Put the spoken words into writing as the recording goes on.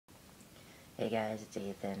Hey guys, it's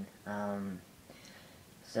Ethan.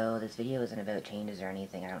 So this video isn't about changes or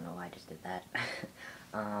anything. I don't know why I just did that.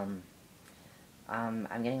 um, I'm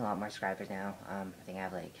getting a lot more subscribers now. I think I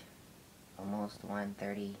have like almost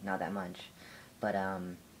 130, not that much, but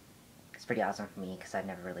it's pretty awesome for me because I've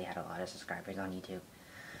never really had a lot of subscribers on YouTube.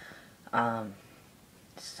 Um,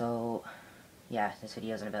 so yeah, this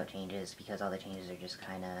video isn't about changes because all the changes are just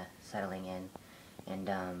kind of settling in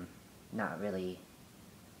and not really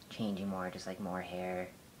changing more, just like more hair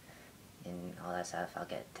and all that stuff. I'll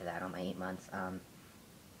get to that on my 8 months.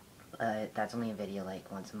 That's only a video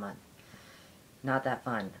like once a month. Not that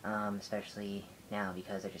fun, especially now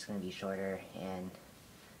because they're just going to be shorter and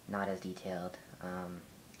not as detailed.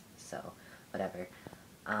 So, whatever.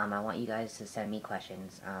 I want you guys to send me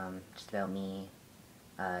questions just about me,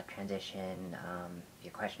 transition, if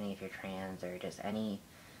you're questioning if you're trans, or just any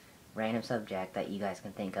random subject that you guys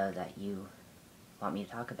can think of that you want me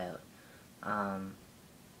to talk about. Or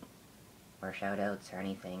shoutouts or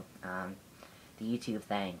anything. The YouTube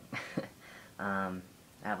thing. I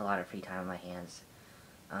have a lot of free time on my hands,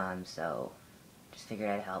 so just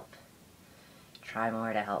figured I'd try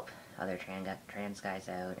more to help other trans guys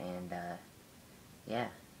out, and yeah,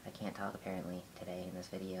 I can't talk apparently today in this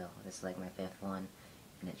video. This is like my 5th one,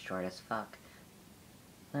 and it's short as fuck.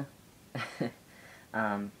 Huh.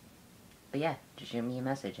 But yeah, just shoot me a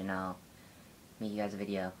message and I'll make you guys a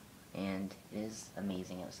video. And it is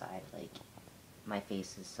amazing outside, like, my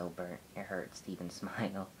face is so burnt, it hurts to even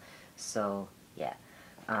smile. So, yeah.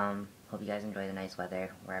 Hope you guys enjoy the nice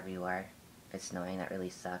weather, wherever you are. If it's snowing, that really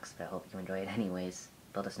sucks, but I hope you enjoy it anyways.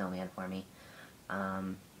 Build a snowman for me.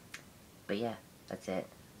 But yeah, that's it.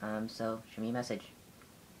 So, shoot me a message.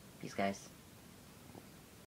 Peace, guys.